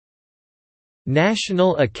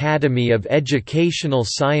National Academy of Educational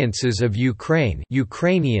Sciences of Ukraine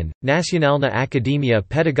Ukrainian, Nacionalna Akademia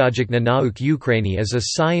Pedagogichna Nauk Ukraini is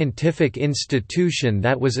a scientific institution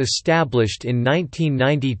that was established in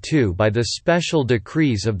 1992 by the special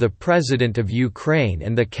decrees of the President of Ukraine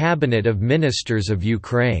and the Cabinet of Ministers of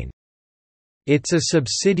Ukraine. It's a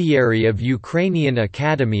subsidiary of Ukrainian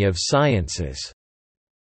Academy of Sciences.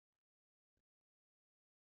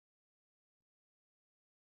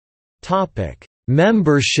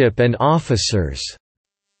 Membership and officers.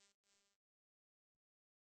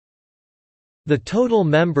 The total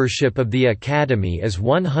membership of the Academy is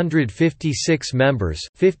 156 members,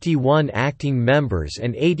 51 acting members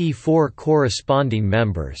and 84 corresponding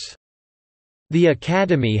members. The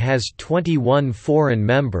Academy has 21 foreign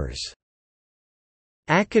members.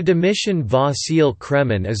 Academician Vasil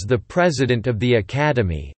Kremen is the president of the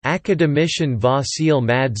Academy, Academician Vasil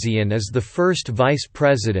Madzian is the first vice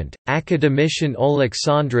president, Academician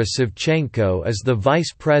Oleksandra Savchenko is the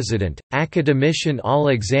vice president, Academician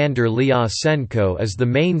Alexander Lyasenko is the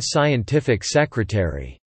main scientific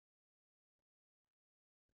secretary.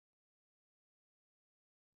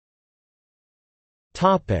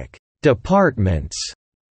 Departments.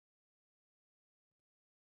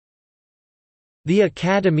 The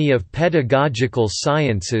Academy of Pedagogical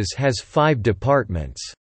Sciences has 5 departments.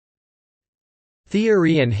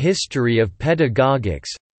 Theory and History of Pedagogics,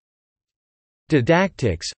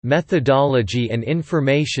 Didactics, Methodology and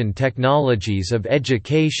Information Technologies of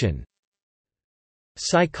Education,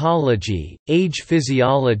 Psychology, Age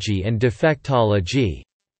Physiology and Defectology,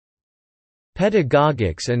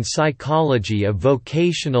 Pedagogics and Psychology of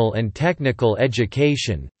Vocational and Technical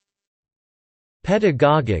Education,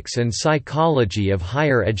 Pedagogics and Psychology of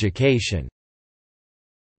Higher Education.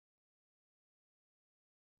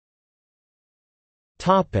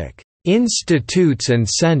 Institutes and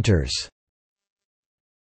centers.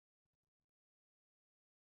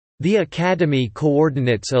 The Academy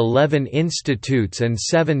coordinates 11 institutes and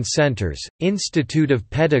 7 centers: Institute of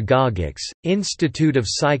Pedagogics, Institute of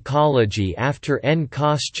Psychology after N.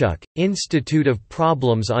 Koschuk, Institute of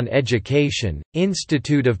Problems on Education,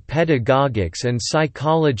 Institute of Pedagogics and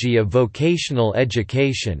Psychology of Vocational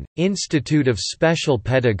Education, Institute of Special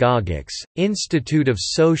Pedagogics, Institute of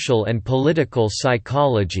Social and Political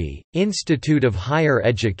Psychology, Institute of Higher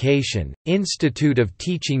Education, Institute of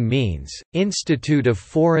Teaching Means, Institute of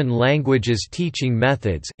Foreign Languages Teaching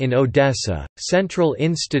Methods in Odessa, Central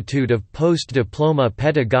Institute of Post-Diploma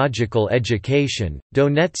Pedagogical Education,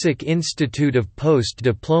 Donetsk Institute of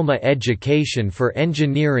Post-Diploma Education for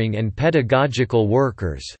Engineering and Pedagogical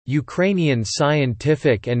Workers, Ukrainian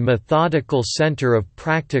Scientific and Methodical Center of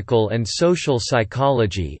Practical and Social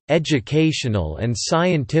Psychology, Educational and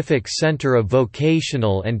Scientific Center of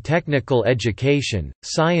Vocational and Technical Education,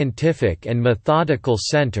 Scientific and Methodical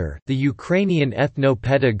Center, the Ukrainian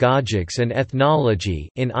Ethnopedagogics and Ethnology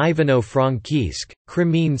in Ivano-Frankivsk,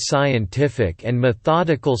 Crimean Scientific and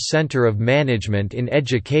Methodical Center of Management in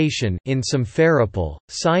Education in Simferopol,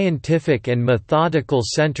 Scientific and Methodical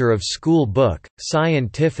Center of School Book,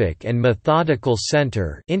 Scientific and Methodical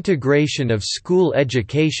Center Integration of School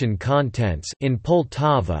Education Contents in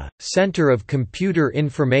Poltava, Center of Computer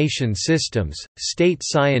Information Systems, State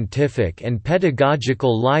Scientific and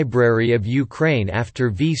Pedagogical Library of Ukraine after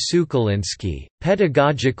V. Sukolinsky,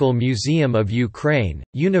 Pedagogical Museum of Ukraine,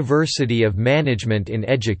 University of Management in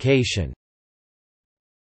Education.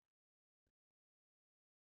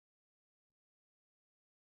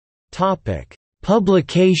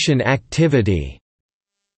 Publication activity.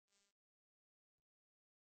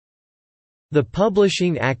 The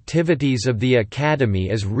publishing activities of the Academy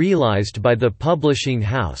is realized by the publishing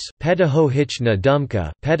house Pedagogichna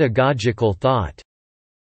Dumka, Pedagogical Thought.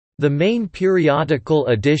 The main periodical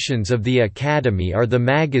editions of the Academy are the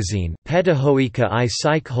magazine Pedagogika I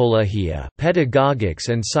Psychologia, Pedagogics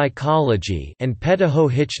and Psychology, and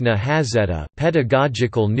Pedagogichna Hazeta,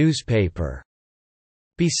 Pedagogical Newspaper.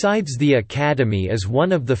 Besides, the Academy is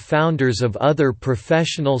one of the founders of other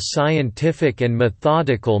professional scientific and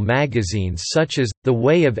methodical magazines such as The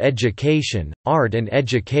Way of Education, Art and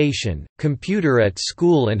Education, Computer at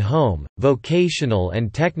School and Home, Vocational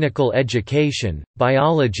and Technical Education,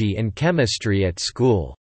 Biology and Chemistry at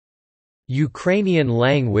School, Ukrainian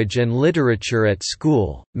Language and Literature at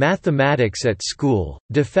School, Mathematics at School,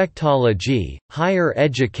 Defectology, Higher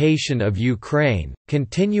Education of Ukraine,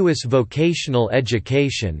 Continuous Vocational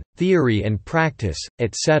Education, Theory and Practice,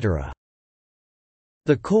 etc.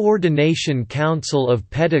 The Coordination Council of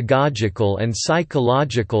Pedagogical and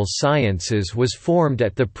Psychological Sciences was formed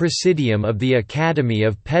at the Presidium of the Academy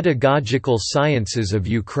of Pedagogical Sciences of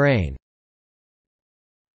Ukraine.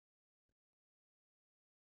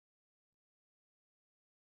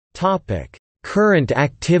 Current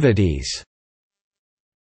activities.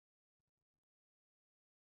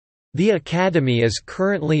 The Academy is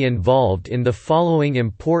currently involved in the following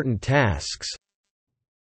important tasks: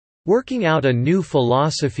 working out a new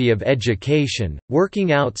philosophy of education,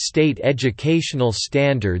 working out state educational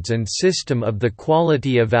standards and system of the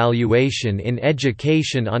quality evaluation in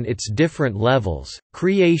education on its different levels,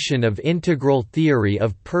 creation of integral theory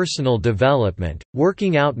of personal development,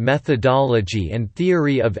 working out methodology and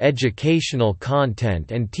theory of educational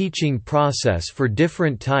content and teaching process for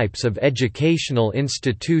different types of educational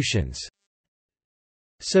institutions,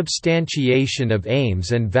 substantiation of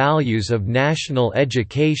aims and values of national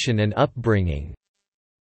education and upbringing,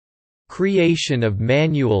 creation of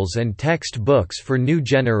manuals and textbooks for new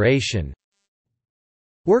generation,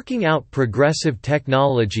 working out progressive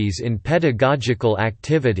technologies in pedagogical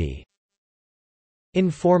activity,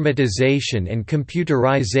 informatization and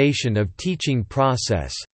computerization of teaching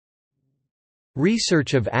process,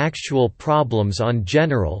 research of actual problems on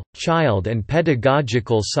general, child and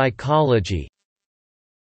pedagogical psychology,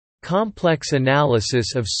 complex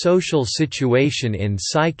analysis of social situation in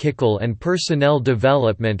psychical and personnel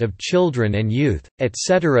development of children and youth,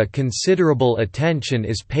 etc. Considerable attention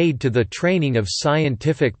is paid to the training of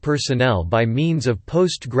scientific personnel by means of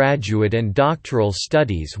postgraduate and doctoral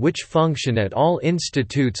studies which function at all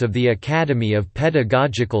institutes of the Academy of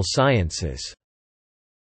Pedagogical Sciences.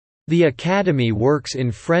 The Academy works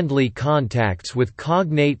in friendly contacts with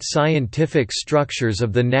cognate scientific structures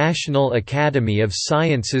of the National Academy of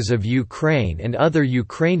Sciences of Ukraine and other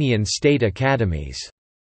Ukrainian state academies.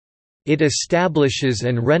 It establishes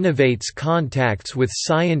and renovates contacts with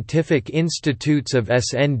scientific institutes of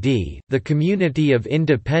SND, the Community of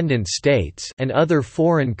Independent States, and other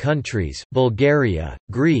foreign countries: Bulgaria,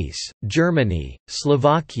 Greece, Germany,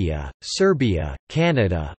 Slovakia, Serbia,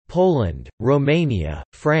 Canada, Poland, Romania,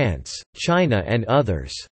 France, China and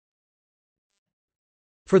others.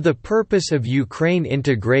 For the purpose of Ukraine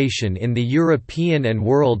integration in the European and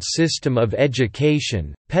world system of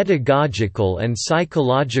education, pedagogical and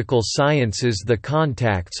psychological sciences, the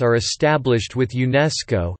contacts are established with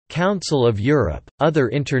UNESCO, Council of Europe, other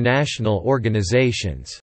international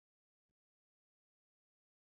organizations.